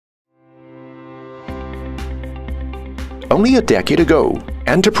Only a decade ago,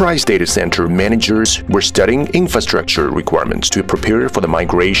 enterprise data center managers were studying infrastructure requirements to prepare for the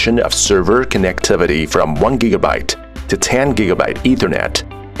migration of server connectivity from 1 GB to 10 GB Ethernet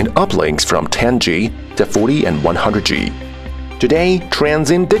and uplinks from 10G to 40 and 100G. Today,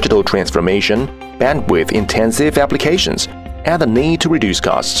 trends in digital transformation, bandwidth-intensive applications, and the need to reduce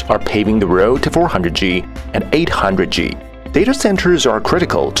costs are paving the road to 400G and 800G. Data centers are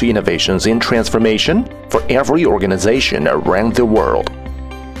critical to innovations in transformation for every organization around the world.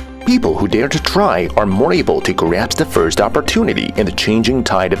 People who dare to try are more able to grasp the first opportunity in the changing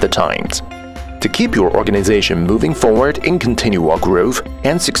tide of the times. To keep your organization moving forward in continual growth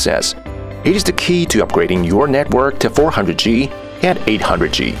and success, it is the key to upgrading your network to 400G and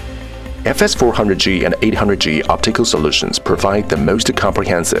 800G. FS 400G and 800G optical solutions provide the most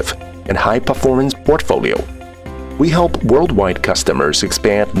comprehensive and high-performance portfolio. We help worldwide customers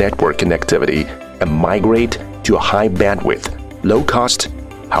expand network connectivity and migrate to a high bandwidth, low-cost,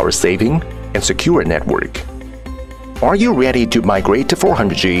 power-saving, and secure network. Are you ready to migrate to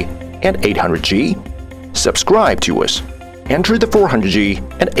 400G and 800G? Subscribe to us. Enter the 400G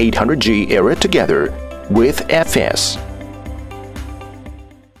and 800G era together with FS.